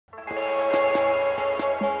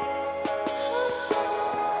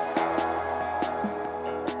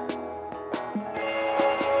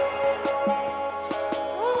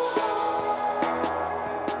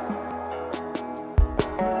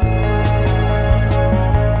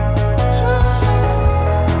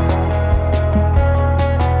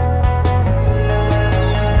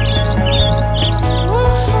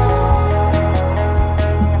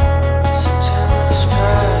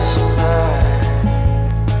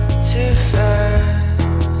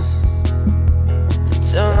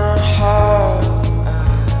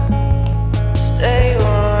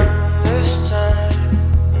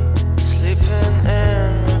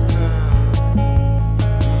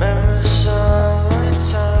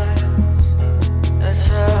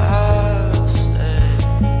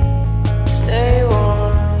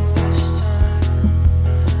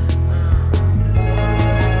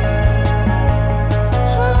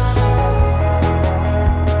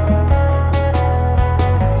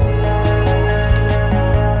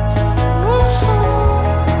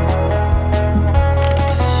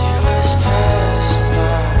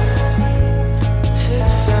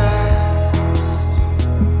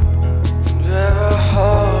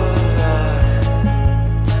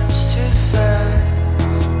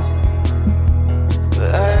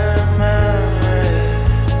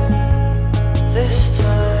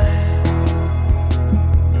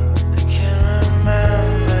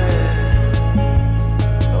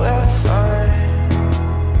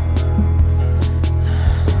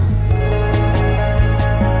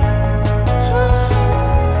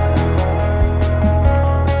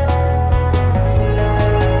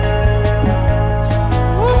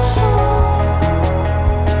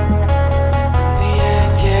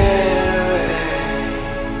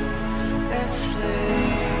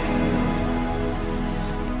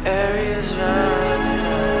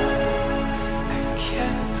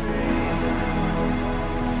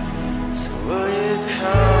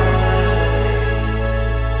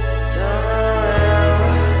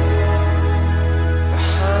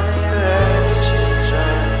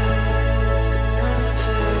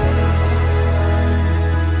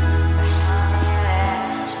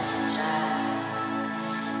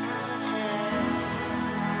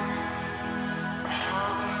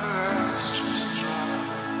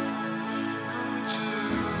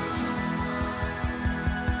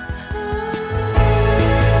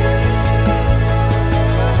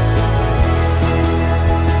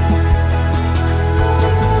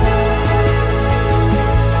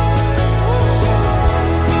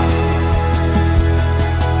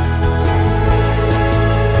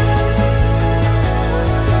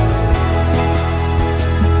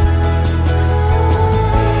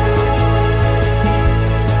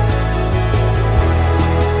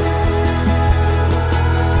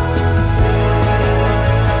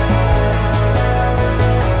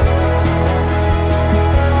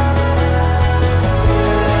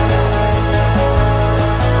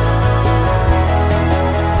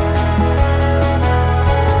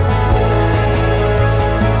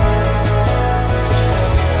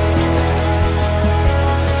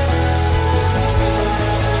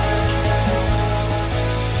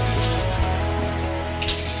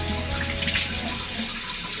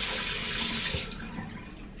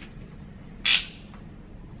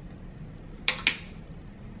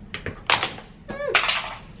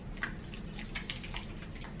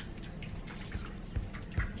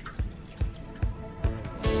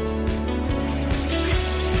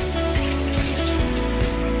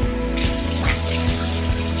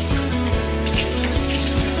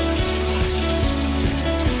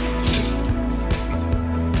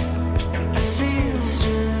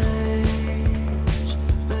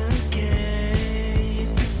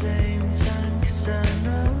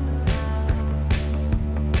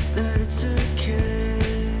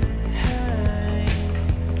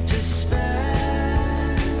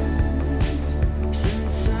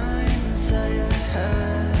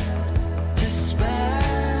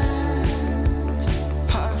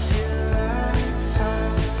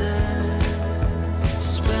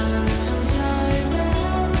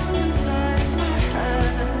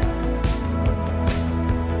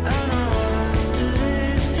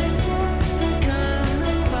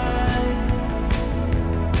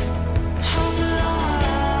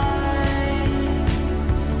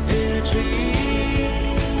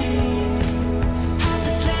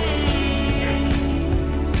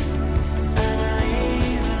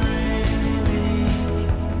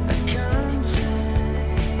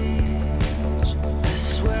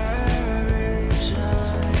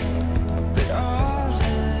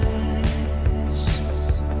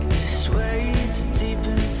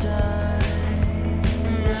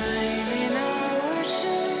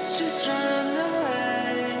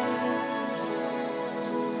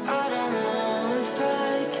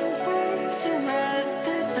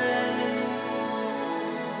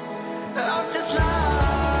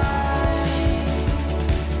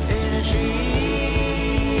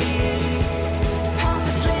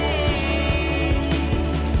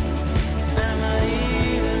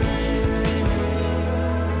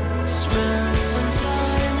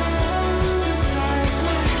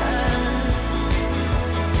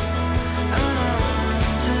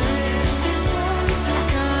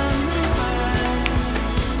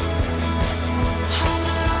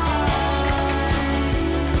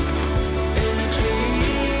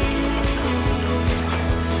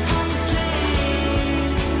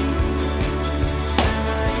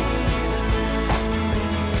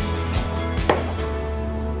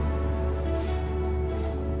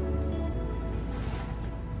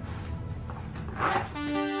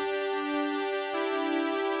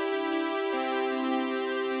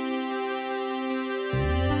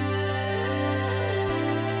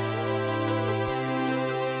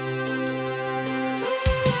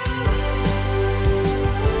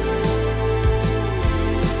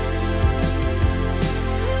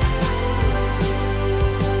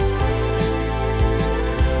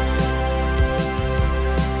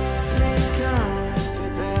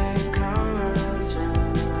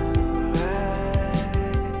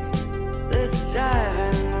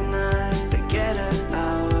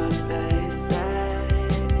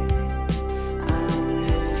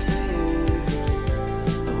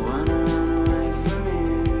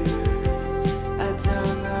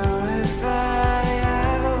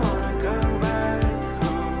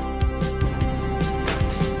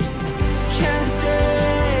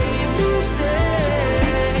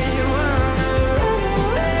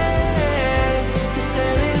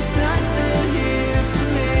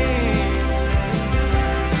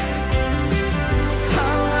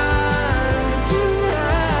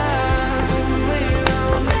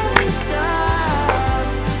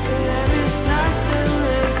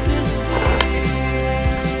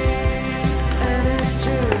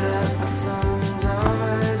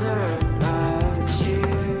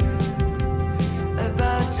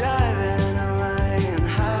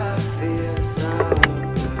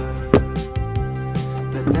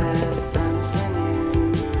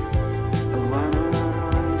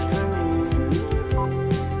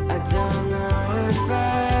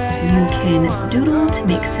can doodle to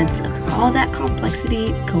make sense of all that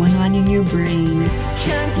complexity going on in your brain.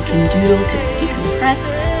 You can doodle to decompress.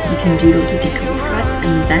 You can doodle to decompress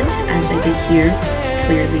and vent, as I did here,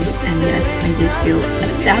 clearly. And yes, I did feel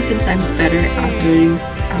 1,000 times better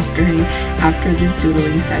after this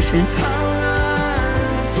doodling session.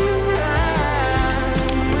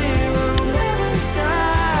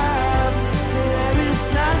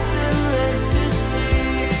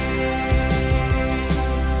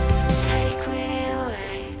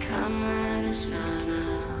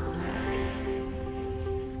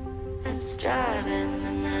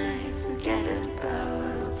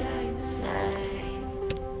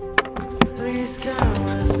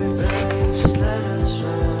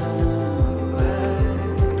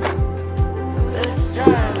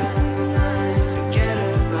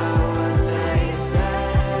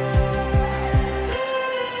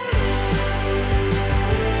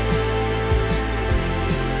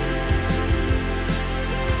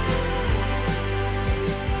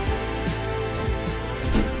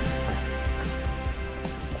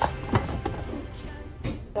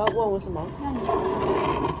问我什么？那你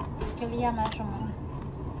给莉亚买什么？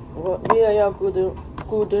我莉亚要 golden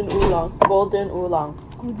oolong，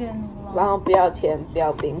 然后不要甜，不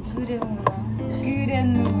要冰。golden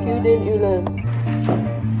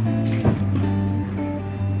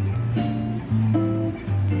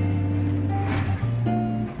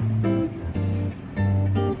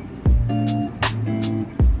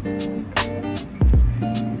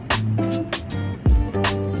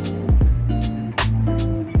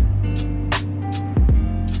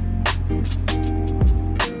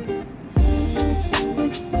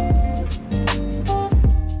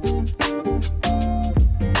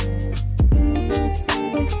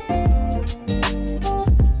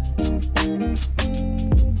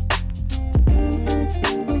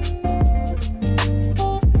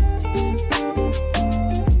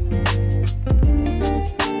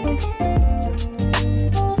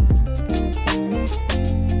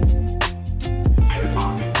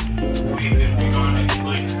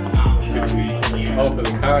for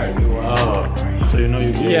the card. Oh, so you know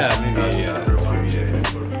you get. Yeah, maybe.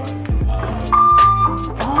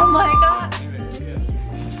 Oh my god!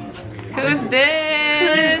 Who's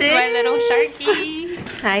this? My little sharky.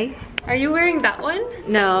 Hi. Are you wearing that one?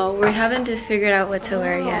 No, we haven't just figured out what to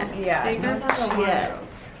wear yet. Yeah. So you guys have a wardrobe.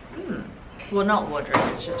 Well, not wardrobe,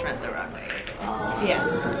 it's just rent the runway. Yeah.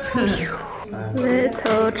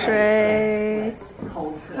 Little Trace.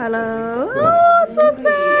 Hello. Oh, so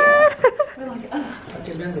sad.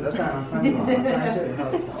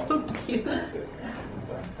 So cute.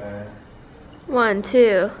 1,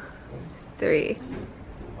 2, 3.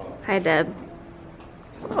 Hi, Deb.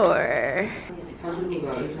 4.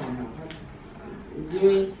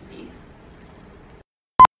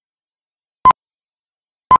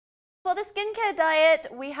 For the skincare diet,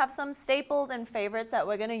 we have some staples and favorites that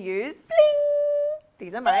we're going to use. Bling!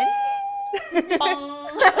 These are mine.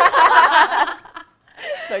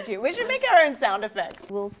 So cute. We should make our own sound effects.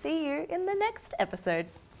 We'll see you in the next episode.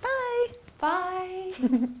 Bye. Bye.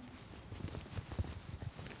 And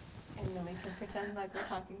then we can pretend like we're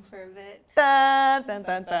talking for a bit. Dun, dun,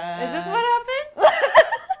 dun, dun. Is this what happened?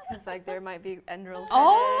 Because like there might be end roll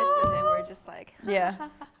credits and then we're just like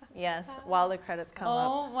Yes. Yes. While the credits come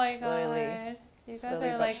up. oh my slowly. god. You guys slowly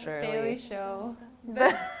are but like surely. Daily Show.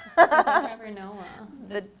 The, Trevor Noah.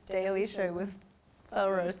 the Daily Show with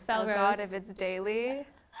Felrose. Oh god, if it's daily,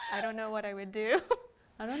 I don't know what I would do.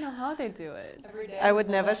 I don't know how they do it. Every day. I would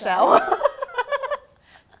never shower.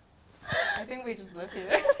 I think we just live here.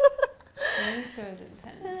 Daily Show is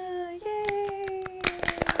intense. Yay.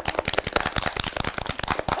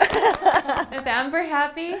 Is Amber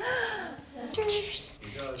happy? Cheers.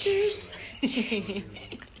 Cheers.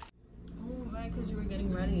 Oh, right, because you were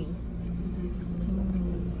getting ready.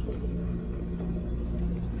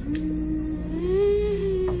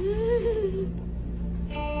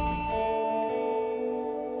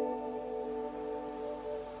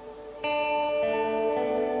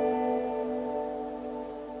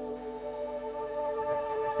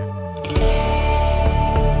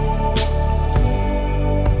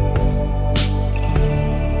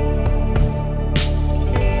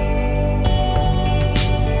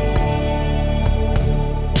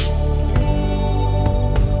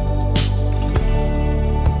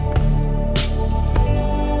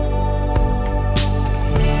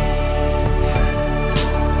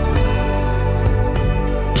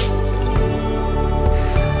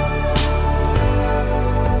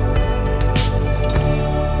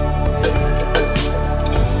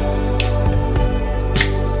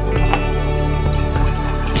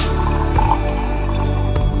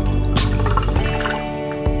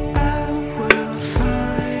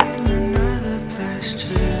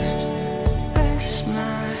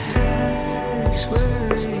 these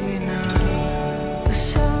words